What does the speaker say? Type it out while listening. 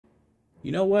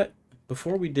You know what?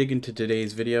 Before we dig into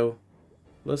today's video,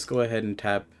 let's go ahead and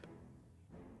tap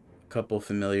a couple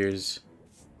familiars.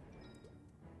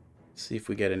 See if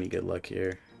we get any good luck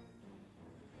here.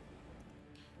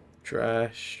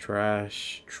 Trash,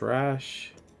 trash,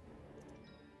 trash.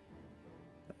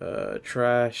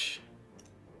 Trash.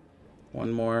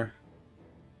 One more.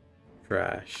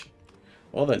 Trash.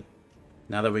 Well then,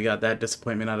 now that we got that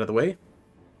disappointment out of the way,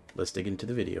 let's dig into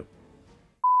the video.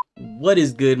 What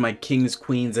is good, my kings,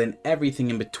 queens, and everything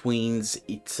in betweens?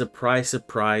 Surprise,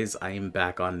 surprise, I am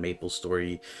back on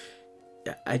MapleStory.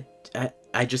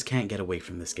 I just can't get away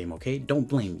from this game, okay? Don't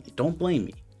blame me. Don't blame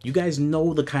me. You guys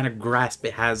know the kind of grasp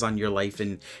it has on your life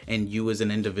and you as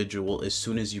an individual as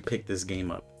soon as you pick this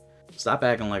game up. Stop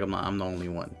acting like I'm the only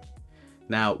one.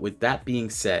 Now, with that being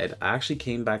said, I actually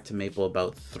came back to Maple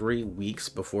about 3 weeks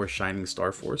before Shining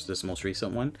Star Force, this most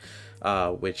recent one,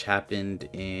 which happened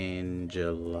in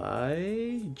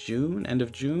June, end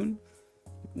of June.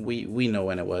 We know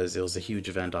when it was. It was a huge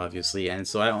event, obviously, and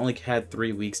so I only had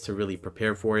 3 weeks to really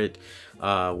prepare for it,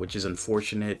 which is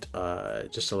unfortunate.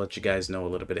 Just to let you guys know a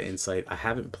little bit of insight, I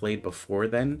haven't played before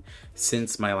then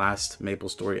since my last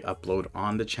MapleStory upload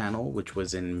on the channel, which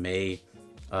was in May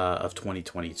of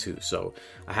 2022. So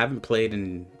I haven't played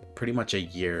in pretty much a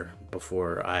year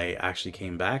before I actually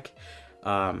came back.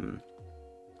 And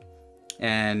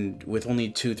with only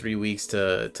 2-3 weeks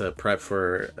to prep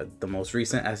for the most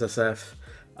recent SSF,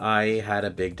 I had a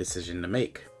big decision to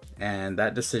make. And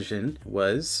that decision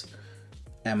was,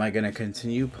 am I going to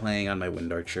continue playing on my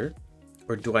Wind Archer,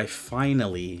 or do I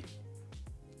finally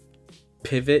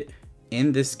pivot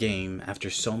in this game after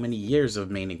so many years of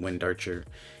maining Wind Archer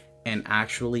and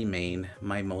actually main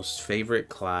my most favorite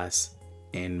class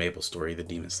in MapleStory, the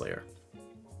Demon Slayer?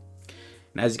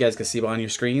 And as you guys can see on your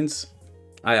screens,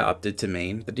 I opted to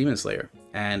main the Demon Slayer,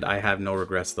 and I have no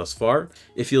regrets thus far.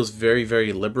 It feels very,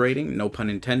 very liberating, no pun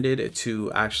intended,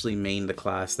 to actually main the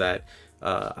class that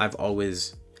I've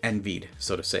always envied,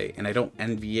 so to say. And I don't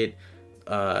envy it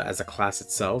as a class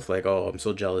itself, like, oh, I'm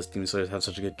so jealous Demon Slayers have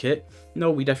such a good kit. No,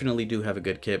 we definitely do have a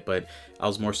good kit, but I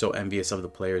was more so envious of the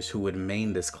players who would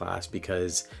main this class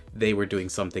because they were doing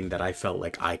something that I felt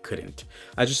like I couldn't.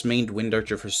 I just mained Wind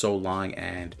Archer for so long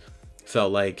and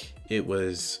felt like it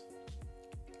was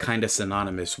kind of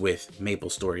synonymous with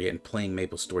MapleStory and playing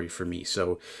MapleStory for me.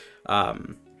 So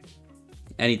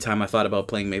anytime I thought about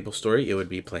playing MapleStory, it would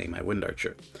be playing my Wind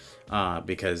Archer,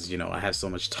 because, you know, I have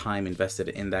so much time invested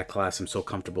in that class. I'm so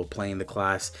comfortable playing the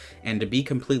class. And to be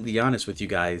completely honest with you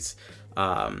guys,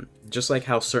 just like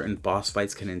how certain boss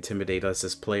fights can intimidate us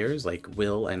as players, like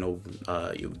Will, I know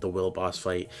the Will boss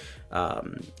fight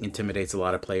intimidates a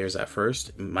lot of players at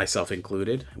first, myself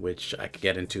included, which I could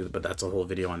get into, but that's a whole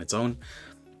video on its own.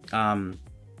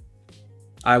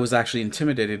 I was actually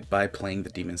intimidated by playing the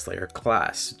Demon Slayer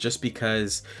class, just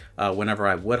because whenever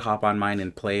I would hop on mine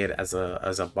and play it as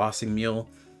a bossing mule,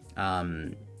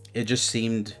 it just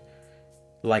seemed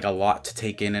like a lot to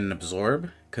take in and absorb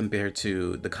compared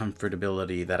to the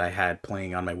comfortability that I had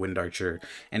playing on my Wind Archer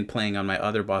and playing on my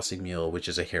other bossing mule, which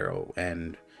is a hero.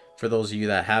 And for those of you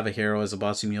that have a hero as a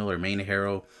bossing mule or main a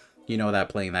hero, you know that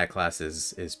playing that class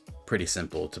is pretty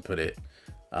simple, to put it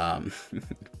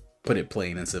put it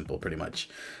plain and simple, pretty much.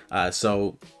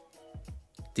 So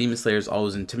Demon Slayer's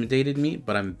always intimidated me,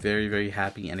 but I'm very, very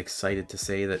happy and excited to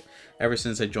say that ever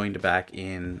since I joined back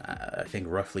in, I think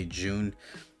roughly June,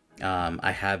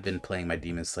 I have been playing my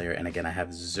Demon Slayer, and again, I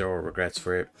have zero regrets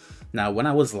for it. Now, when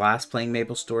I was last playing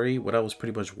MapleStory, what I was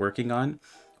pretty much working on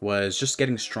was just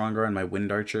getting stronger on my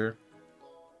Wind Archer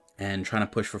and trying to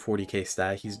push for 40k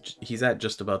stat. He's at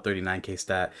just about 39k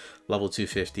stat, level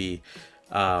 250.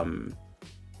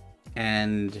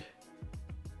 And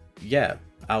yeah,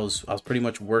 I was pretty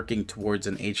much working towards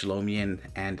an H Lomian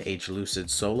and H Lucid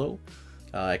solo.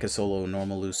 I could solo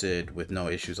normal Lucid with no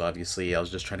issues, obviously. I was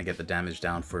just trying to get the damage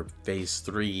down for phase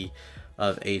 3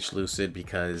 of H Lucid,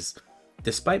 because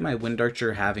despite my Wind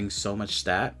Archer having so much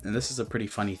stat, and this is a pretty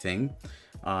funny thing,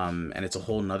 and it's a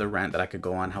whole nother rant that I could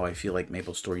go on how I feel like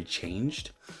MapleStory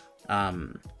changed.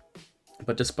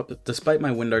 But despite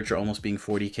my Wind Archer almost being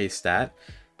 40k stat,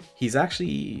 he's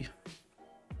actually,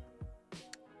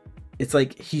 it's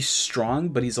like he's strong,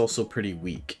 but he's also pretty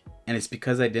weak. And it's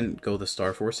because I didn't go the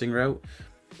star forcing route.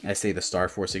 I say the star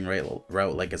forcing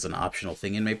route like as an optional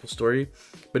thing in MapleStory,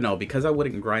 but no, because I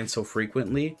wouldn't grind so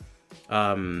frequently,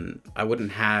 I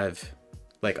wouldn't have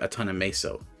like a ton of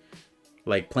meso.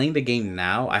 Like playing the game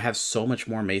now, I have so much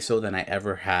more meso than I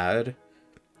ever had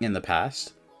in the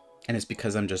past, and it's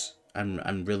because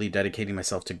I'm really dedicating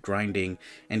myself to grinding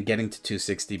and getting to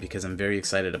 260, because I'm very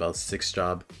excited about 6th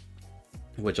job,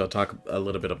 which I'll talk a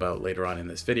little bit about later on in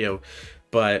this video.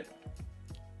 But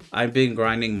I've been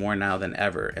grinding more now than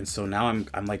ever, and so now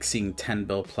I'm like seeing 10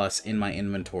 bill plus in my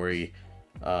inventory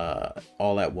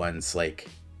all at once. Like,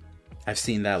 I've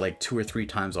seen that like 2 or 3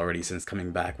 times already since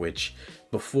coming back, which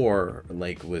before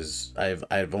like was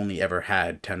I've only ever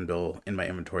had 10 bill in my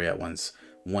inventory at once,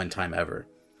 one time ever.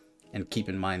 And keep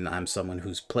in mind that I'm someone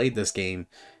who's played this game,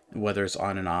 whether it's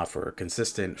on and off or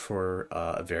consistent, for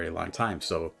a very long time.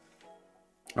 So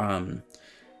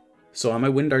so on my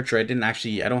Wind Archer, I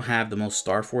don't have the most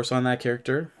Star Force on that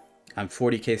character. I'm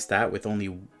 40k stat with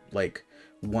only like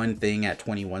one thing at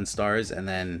 21 stars, and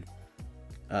then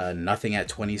nothing at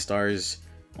 20 stars,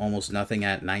 almost nothing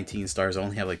at 19 stars. I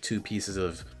only have like 2 pieces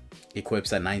of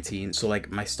equips at 19. So like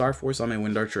my Star Force on my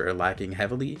Wind Archer are lacking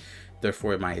heavily.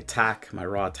 Therefore my attack, my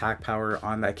raw attack power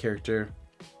on that character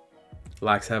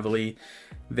lacks heavily.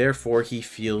 Therefore he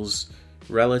feels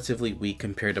relatively weak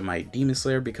compared to my Demon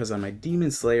Slayer, because on my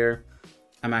Demon Slayer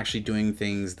I'm actually doing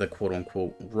things the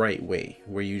quote-unquote right way,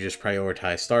 where you just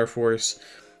prioritize Star Force,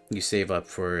 you save up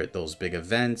for those big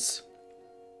events,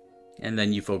 and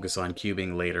then you focus on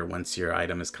cubing later once your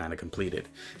item is kind of completed.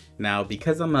 Now,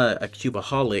 because I'm a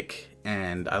cubaholic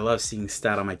and I love seeing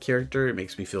stat on my character, it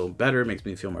makes me feel better, it makes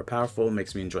me feel more powerful, it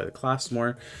makes me enjoy the class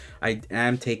more. I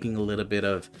am taking a little bit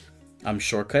of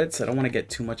shortcuts. I don't want to get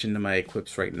too much into my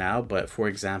equips right now, but for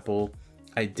example,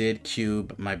 I did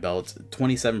cube my belt.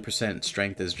 27%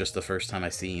 strength is just the first time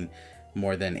I've seen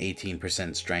more than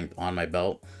 18% strength on my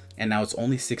belt, and now it's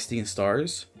only 16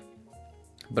 stars,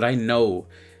 but I know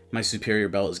my superior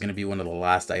belt is going to be one of the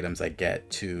last items I get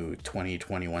to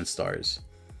 21 stars.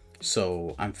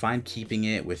 So I'm fine keeping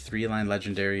it with 3-line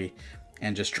legendary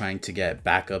and just trying to get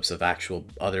backups of actual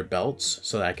other belts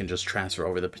so that I can just transfer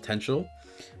over the potential.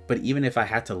 But even if I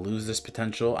had to lose this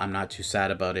potential, I'm not too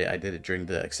sad about it. I did it during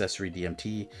the accessory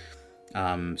DMT,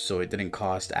 so it didn't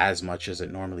cost as much as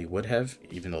it normally would have,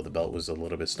 even though the belt was a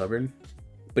little bit stubborn.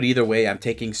 But either way, I'm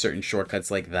taking certain shortcuts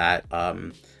like that,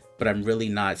 but I'm really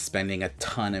not spending a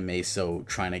ton of meso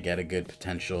trying to get a good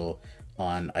potential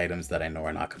on items that I know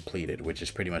are not completed, which is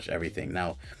pretty much everything.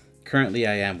 Now, currently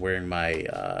I am wearing my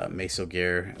meso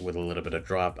gear with a little bit of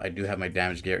drop. I do have my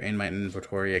damage gear in my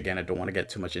inventory. Again, I don't want to get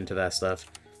too much into that stuff.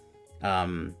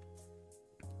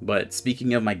 But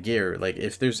speaking of my gear, like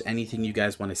if there's anything you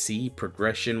guys want to see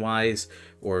progression wise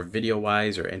or video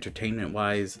wise or entertainment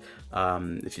wise,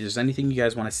 if there's anything you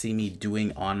guys want to see me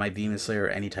doing on my Demon Slayer, or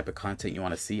any type of content you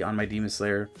want to see on my Demon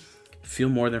Slayer, feel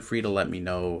more than free to let me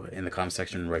know in the comment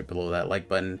section right below that like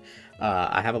button.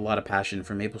 I have a lot of passion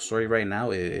for MapleStory right now.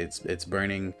 It's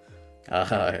burning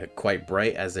quite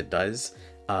bright as it does.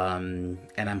 And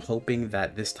I'm hoping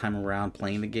that this time around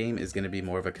playing the game is going to be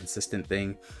more of a consistent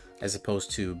thing, as opposed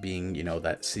to being, you know,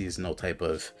 that seasonal type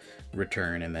of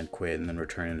return and then quit and then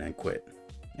return and then quit.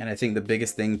 And I think the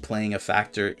biggest thing playing a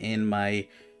factor in my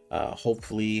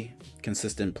hopefully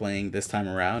consistent playing this time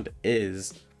around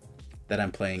is that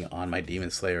I'm playing on my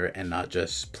Demon Slayer and not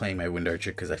just playing my Wind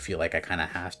Archer because I feel like I kind of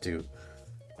have to,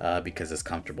 because it's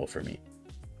comfortable for me.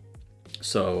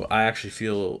 So I actually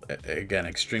feel, again,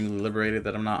 extremely liberated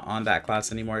that I'm not on that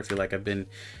class anymore. I feel like I've been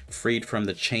freed from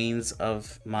the chains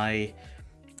of my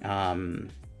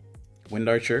Wind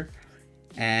Archer,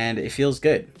 and it feels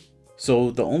good.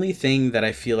 So the only thing that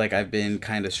I feel like I've been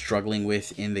kind of struggling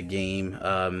with in the game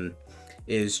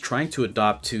is trying to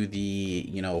adopt to the,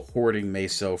 you know, hoarding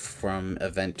meso from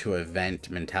event to event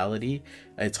mentality.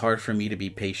 It's hard for me to be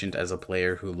patient as a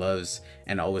player who loves,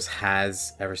 and always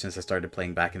has, ever since I started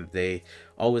playing back in the day,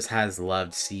 always has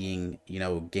loved seeing, you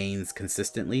know, gains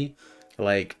consistently.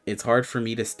 Like, it's hard for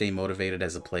me to stay motivated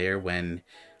as a player when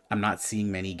I'm not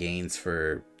seeing many gains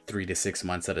for 3 to 6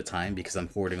 months at a time because I'm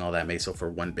hoarding all that meso for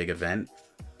one big event.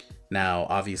 Now,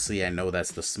 obviously, I know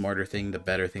that's the smarter thing, the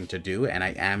better thing to do, and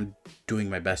I am doing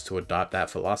my best to adopt that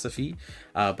philosophy.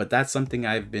 But that's something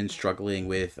I've been struggling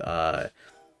with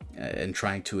and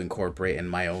trying to incorporate in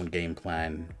my own game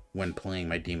plan when playing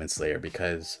my Demon Slayer,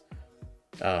 because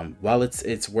while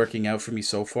it's working out for me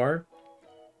so far,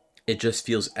 it just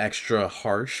feels extra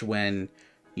harsh when,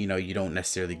 you know, you don't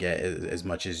necessarily get as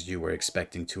much as you were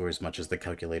expecting to, or as much as the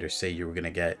calculators say you were going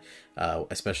to get,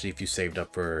 especially if you saved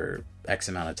up for X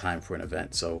amount of time for an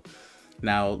event. So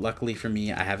now, luckily for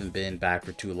me, I haven't been back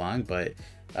for too long, but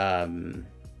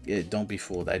don't be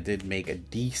fooled. I did make a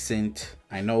decent,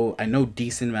 I know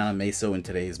decent amount of meso in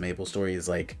today's MapleStory is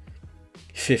like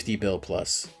 50 bill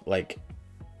plus. Like,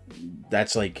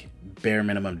 that's like bare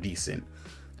minimum decent.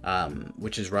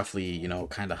 Which is roughly, you know,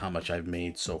 kind of how much I've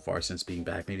made so far since being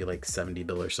back, maybe like 70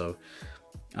 bill or so.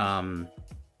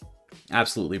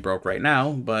 absolutely broke right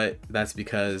now, but that's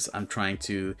because I'm trying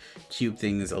to cube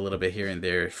things a little bit here and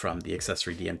there from the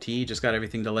accessory DMT. Just got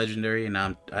everything to legendary, and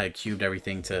now I cubed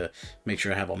everything to make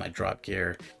sure I have all my drop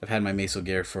gear. I've had my meso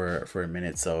gear for a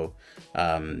minute, so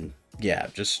yeah,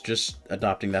 just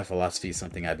adopting that philosophy is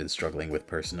something I've been struggling with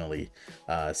personally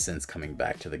since coming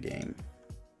back to the game.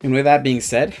 And with that being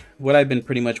said, what I've been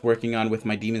pretty much working on with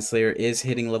my Demon Slayer is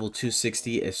hitting level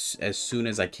 260 as soon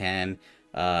as I can.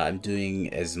 I'm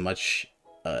doing as much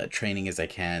training as I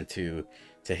can to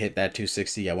hit that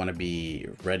 260. I want to be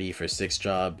ready for 6th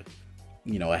job,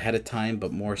 you know, ahead of time,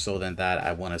 but more so than that,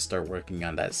 I want to start working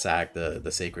on that SAC,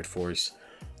 the Sacred Force,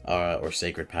 or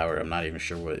Sacred Power. I'm not even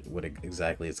sure what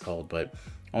exactly it's called, but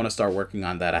I want to start working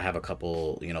on that. I have a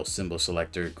couple, you know, symbol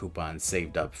selector coupons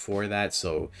saved up for that,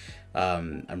 so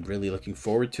I'm really looking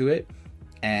forward to it.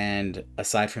 And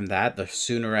aside from that, the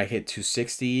sooner I hit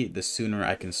 260, the sooner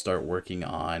I can start working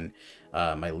on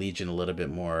my Legion a little bit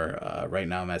more. Right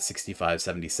now I'm at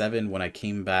 6577. When I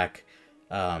came back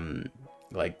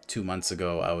like 2 months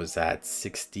ago, I was at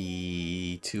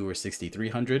 62 or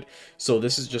 6300. So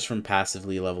this is just from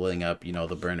passively leveling up, you know,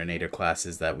 the Burninator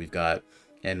classes that we've got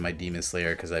and my Demon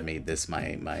Slayer, because I made this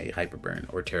my Hyper Burn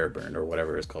or Terror Burn or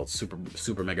whatever it's called,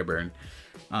 Super Mega Burn.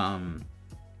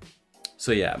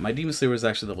 So yeah, my Demon Slayer was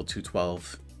actually level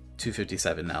 212,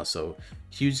 257 now, so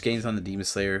huge gains on the Demon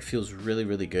Slayer. Feels really,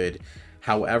 really good.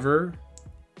 However,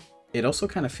 it also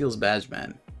kind of feels bad,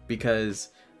 man, because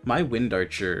my Wind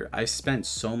Archer, I've spent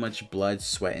so much blood,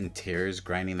 sweat, and tears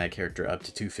grinding that character up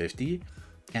to 250,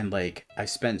 and like I've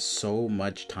spent so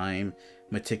much time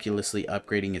meticulously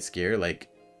upgrading its gear. Like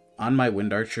on my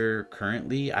Wind Archer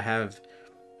currently, I have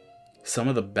some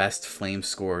of the best flame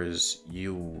scores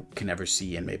you can ever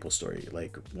see in MapleStory.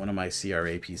 Like one of my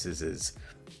CRA pieces is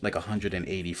like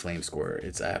 180 flame score.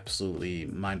 It's absolutely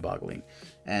mind-boggling,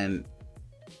 and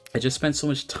I just spent so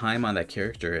much time on that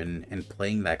character and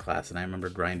playing that class, and I remember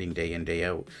grinding day in, day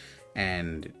out,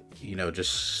 and you know,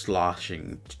 just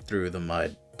sloshing through the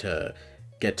mud to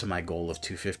get to my goal of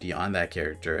 250 on that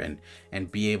character,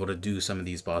 and be able to do some of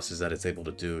these bosses that it's able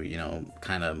to do, you know,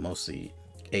 kind of mostly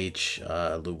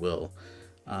Lu Will,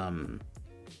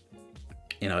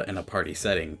 you know, in a party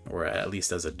setting, or at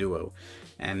least as a duo.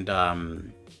 And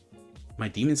my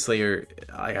Demon Slayer,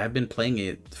 I've been playing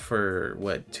it for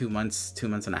what, 2 months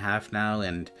and a half now,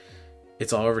 and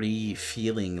it's already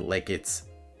feeling like it's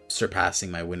surpassing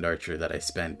my Wind Archer that I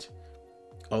spent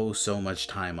so much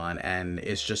time on. And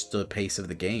it's just the pace of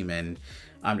the game, and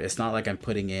it's not like I'm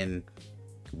putting in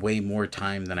way more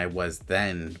time than I was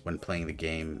then when playing the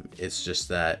game. It's just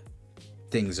that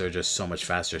things are just so much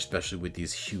faster, especially with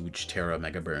these huge Terra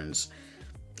Mega Burns.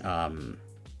 Because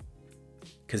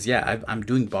yeah, I'm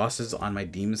doing bosses on my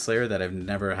Demon Slayer that I've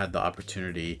never had the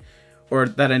opportunity, or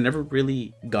that I never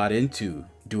really got into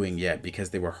doing yet, because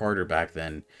they were harder back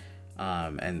then.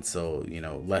 And so, you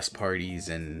know, less parties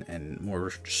and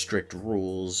more strict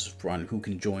rules on who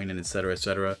can join, and etc,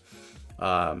 etc.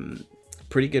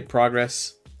 Pretty good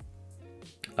progress.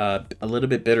 A little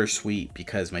bit bittersweet,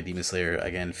 because my Demon Slayer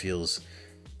again feels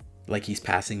like he's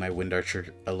passing my Wind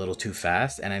Archer a little too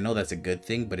fast, and I know that's a good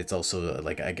thing, but it's also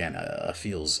like, again, a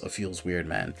feels weird,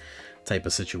 man, type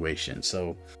of situation.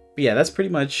 So but yeah, that's pretty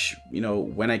much, you know,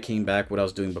 when I came back, what I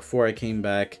was doing before I came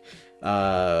back.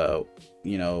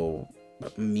 You know,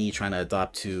 me trying to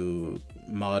adopt to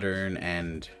modern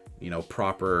and, you know,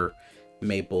 proper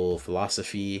Maple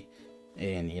philosophy,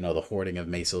 and, you know, the hoarding of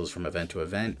mesos from event to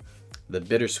event. The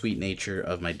bittersweet nature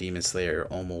of my Demon Slayer,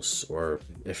 almost, or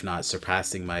if not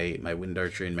surpassing my Wind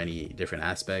Archer in many different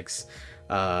aspects,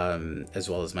 as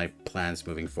well as my plans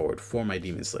moving forward for my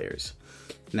Demon Slayers.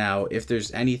 Now, if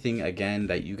there's anything, again,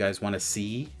 that you guys want to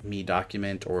see me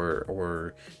document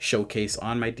or showcase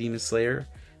on my Demon Slayer,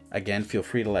 again, feel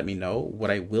free to let me know.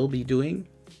 What I will be doing,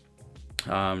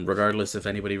 regardless if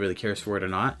anybody really cares for it or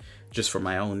not, just for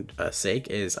my own sake,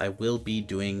 is I will be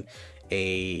doing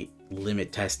a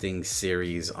limit testing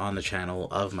series on the channel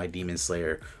of my Demon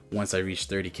Slayer once I reach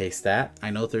 30k stat.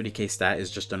 I know 30k stat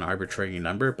is just an arbitrary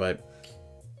number, but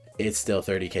it's still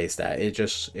 30k stat. It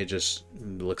just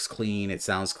looks clean, it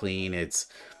sounds clean, it's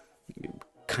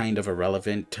kind of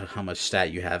irrelevant to how much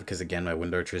stat you have, because again, my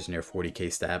Wind Archer is near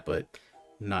 40k stat, but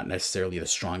not necessarily the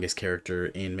strongest character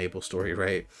in MapleStory,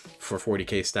 right, for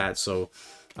 40k stat. So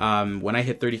when I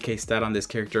hit 30k stat on this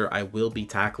character, I will be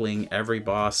tackling every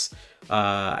boss,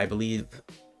 I believe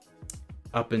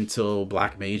up until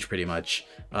Black Mage, pretty much,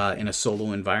 in a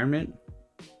solo environment.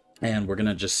 And we're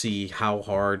gonna just see how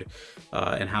hard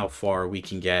and how far we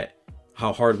can get,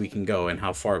 how hard we can go and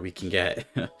how far we can get.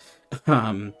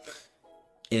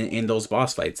 in those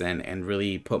boss fights, and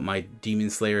really put my Demon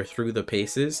Slayer through the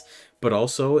paces. But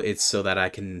also it's so that I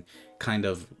can kind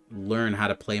of learn how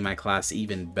to play my class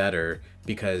even better,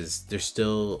 because there's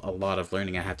still a lot of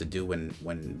learning I have to do when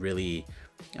really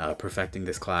perfecting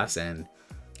this class, and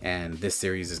this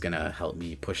series is gonna help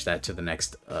me push that to the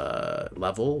next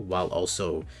level, while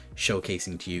also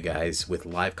showcasing to you guys with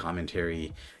live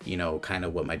commentary, you know, kind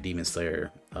of what my Demon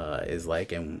Slayer is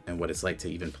like, and what it's like to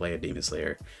even play a Demon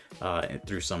Slayer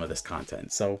through some of this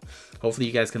content. So hopefully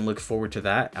you guys can look forward to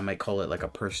that. I might call it like a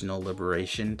personal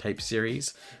liberation type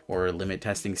series or a limit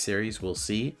testing series, we'll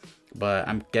see. But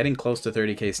I'm getting close to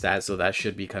 30k stats, so that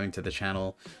should be coming to the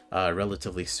channel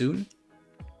relatively soon.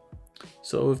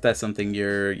 So if that's something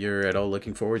you're at all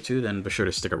looking forward to, then be sure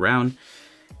to stick around.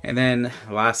 And then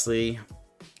lastly,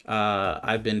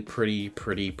 I've been pretty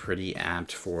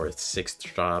amped for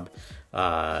 6th job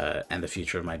and the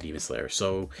future of my Demon Slayer.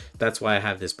 So that's why I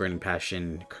have this burning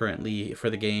passion currently for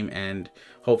the game, and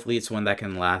hopefully it's one that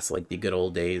can last like the good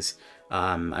old days.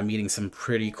 I'm meeting some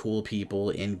pretty cool people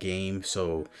in game,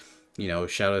 so you know,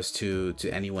 shout outs to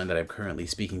anyone that I'm currently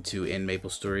speaking to in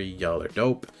MapleStory. Y'all are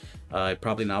dope.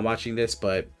 Probably not watching this,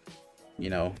 but you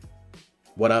know,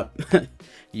 what up?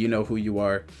 You know who you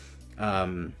are.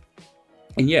 And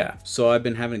yeah, so I've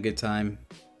been having a good time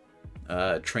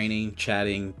training,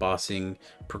 chatting, bossing,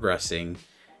 progressing,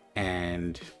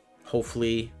 and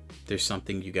hopefully there's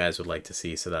something you guys would like to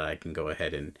see, so that I can go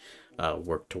ahead and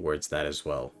work towards that as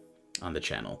well on the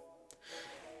channel.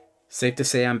 Safe to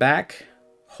say I'm back.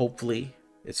 Hopefully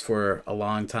it's for a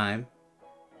long time.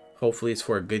 Hopefully it's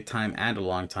for a good time and a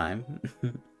long time.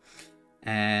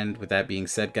 And with that being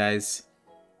said, guys,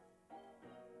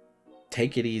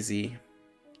 take it easy,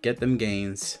 get them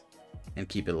gains, and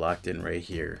keep it locked in right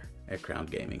here at Crown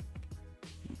Gaming.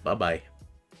 Bye-bye.